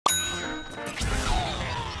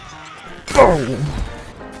Oh!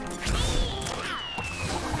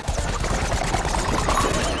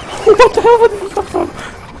 What the hell? Where did he come from?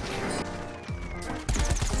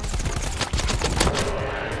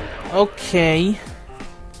 Okay.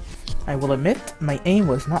 I will admit, my aim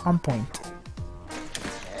was not on point.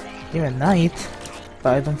 You're a knight,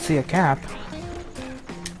 but I don't see a cap.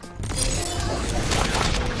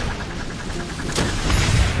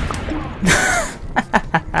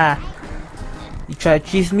 You try to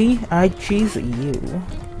cheese me, I cheese you.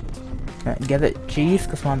 Get it? Cheese?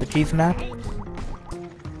 Because we're on the cheese map.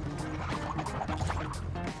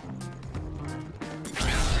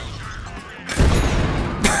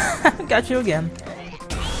 Got you again.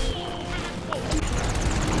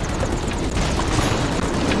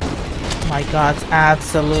 My god, it's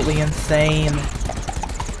absolutely insane.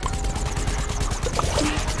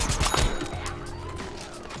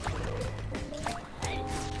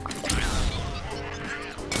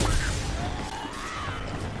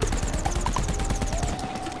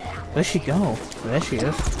 Where'd she go? There she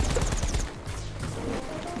is.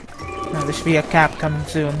 Now there should be a cap coming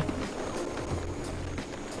soon.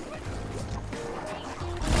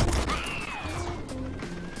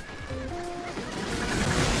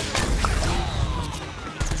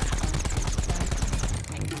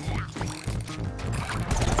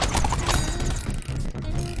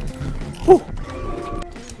 Whew.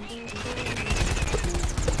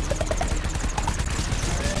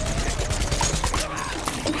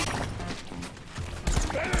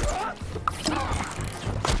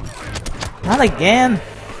 Not again!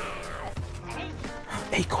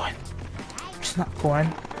 Acorn! It's not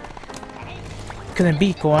corn. Couldn't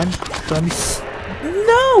be corn. So let me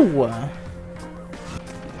No!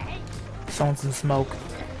 Someone's in smoke.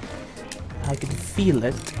 I can feel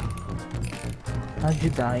it. How'd you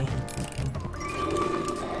die?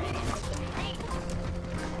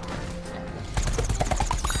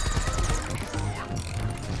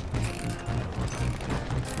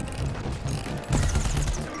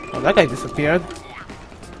 Oh, that guy disappeared.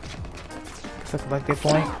 Like their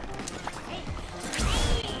point.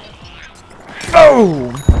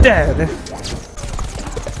 Oh! Dead!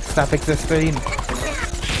 Stop existing.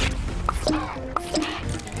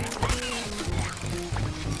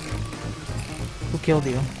 Who killed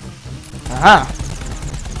you? Aha!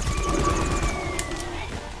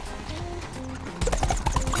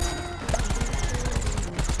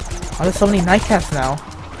 Oh, there's so many nightcaps now.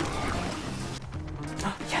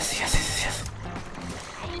 Yes.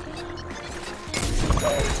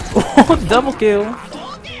 Oh, double kill!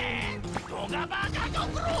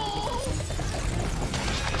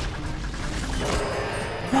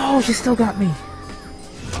 No, she still got me.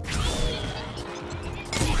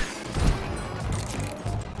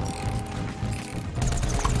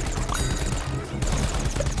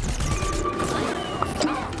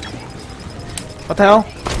 What the hell?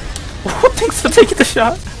 Thanks for taking the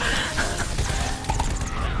shot.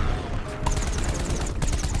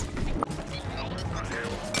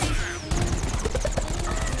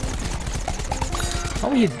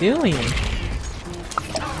 What are you doing?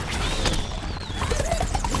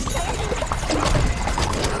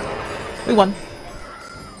 We won.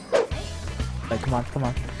 Like, come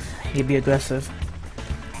on. You be aggressive.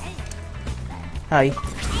 Hi.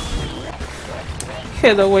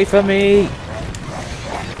 Get away from me!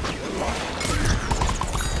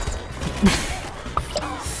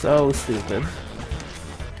 So stupid.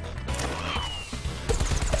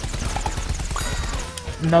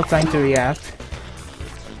 No time to react.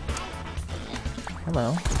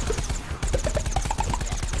 Hello.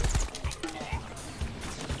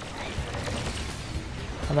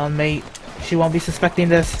 Hold on, mate. She won't be suspecting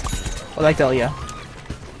this. What I tell ya?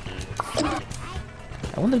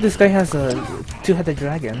 I wonder if this guy has a two-headed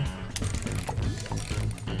dragon.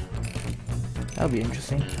 That would be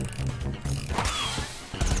interesting.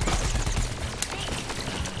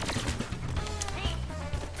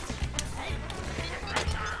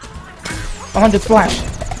 On the splash!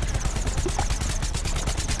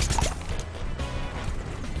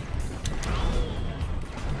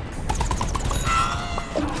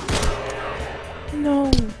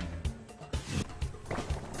 No!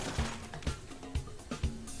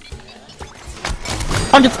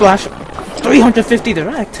 100 splash! 350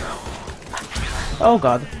 direct! Oh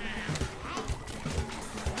god.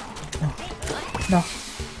 No.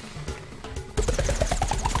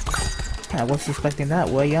 I wasn't suspecting that,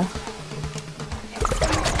 were ya?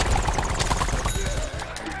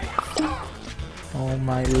 Oh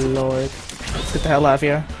my lord. Let's get the hell out of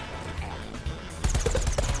here.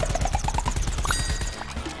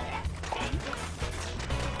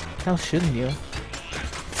 How shouldn't you?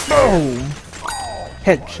 Boom!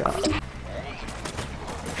 Headshot.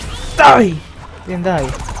 Die! Didn't die.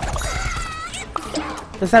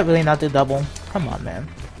 Does that really not do double? Come on, man.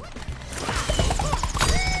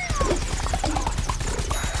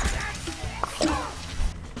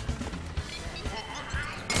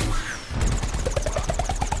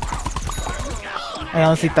 I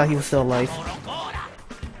honestly thought he was still alive.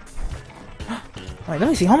 Alright, let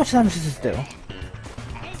me see. How much damage does this do?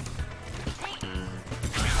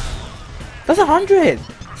 That's 100!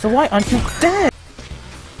 So why aren't you dead?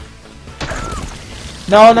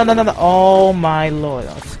 No, no, no, no, no. Oh my lord.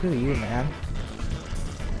 Oh, screw you, man.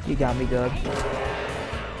 You got me good.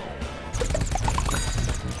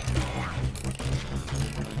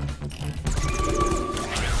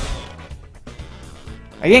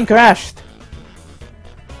 I getting crashed!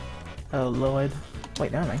 Oh lord.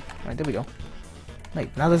 Wait, never mind. Alright, there we go. Wait,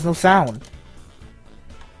 now there's no sound.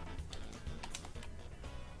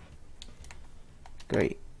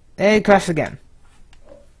 Great. Hey, it crashed again.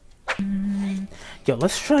 Yo,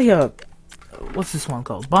 let's try what's this one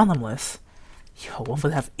called? Bottomless. Yo, one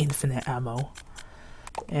would have infinite ammo.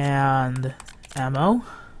 And ammo.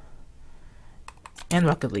 And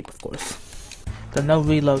Rocket Leap, of course. The no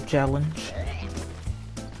reload challenge.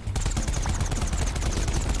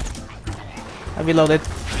 I reloaded.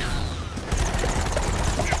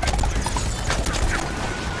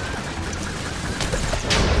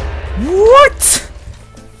 What?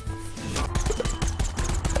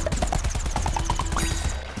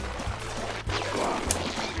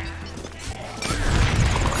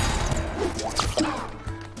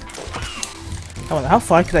 Oh, how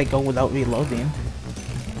far could I go without reloading?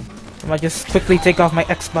 I might just quickly take off my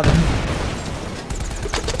X button.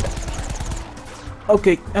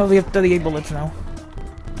 Okay, I only have 38 bullets now.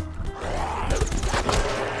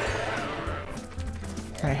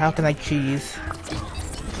 Alright, how can I cheese?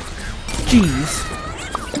 Cheese!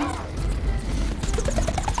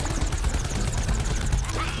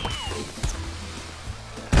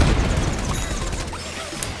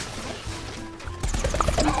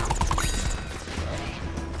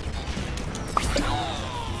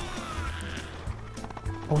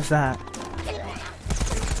 What was that?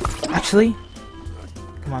 Actually?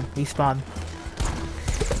 Come on, respawn.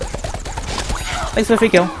 Thanks for the free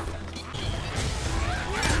kill.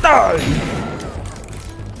 Die!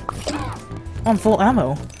 On full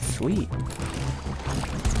ammo. Sweet.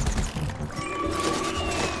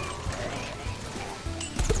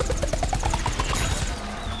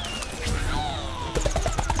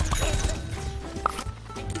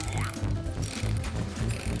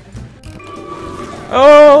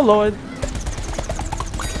 Oh lord!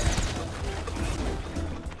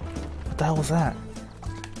 What the hell was that?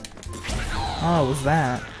 Oh, it was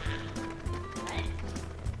that.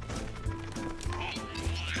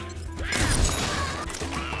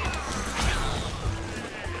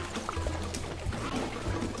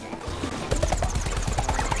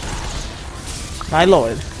 My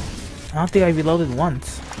lord. I don't think I reloaded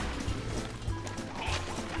once.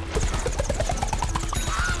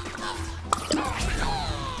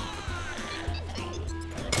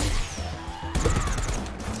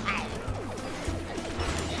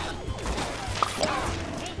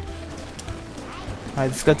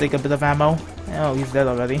 Alright, just gotta take a bit of ammo. Oh, he's dead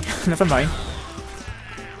already. Never mind.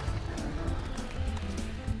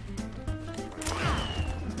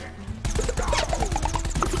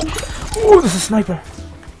 Oh, there's a sniper.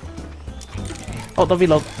 Oh, don't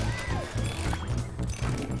reload.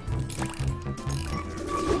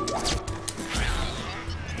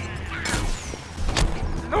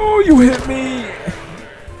 No, you hit me.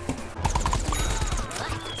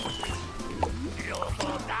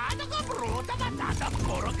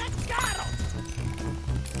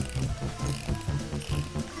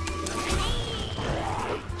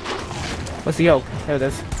 What's the yoke? There it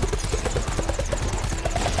is.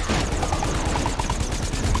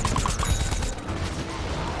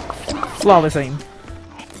 Flawless aim.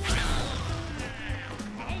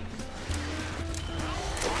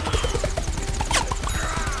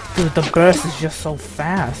 Dude, the burst is just so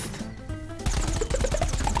fast.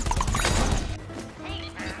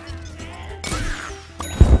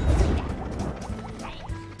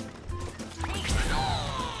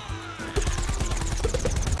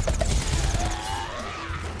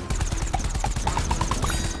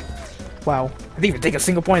 Wow, I didn't even take a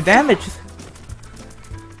single point of damage.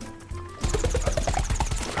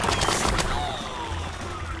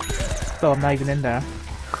 So I'm not even in there.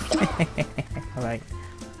 Alright,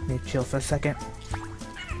 let me chill for a second.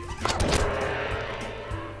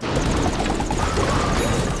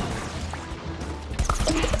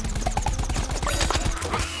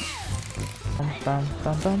 bum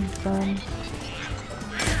bum bum bum.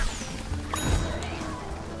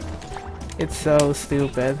 It's so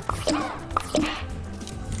stupid.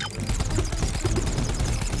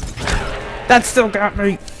 That still got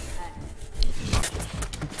me.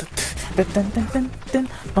 Dun dun dun dun dun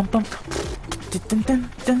bum bum. Dun dun dun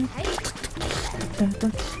dun dun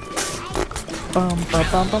dun. Bum bum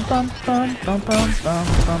bum bum bum bum bum bum bum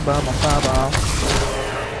bum bum bum bum.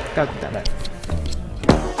 God damn it.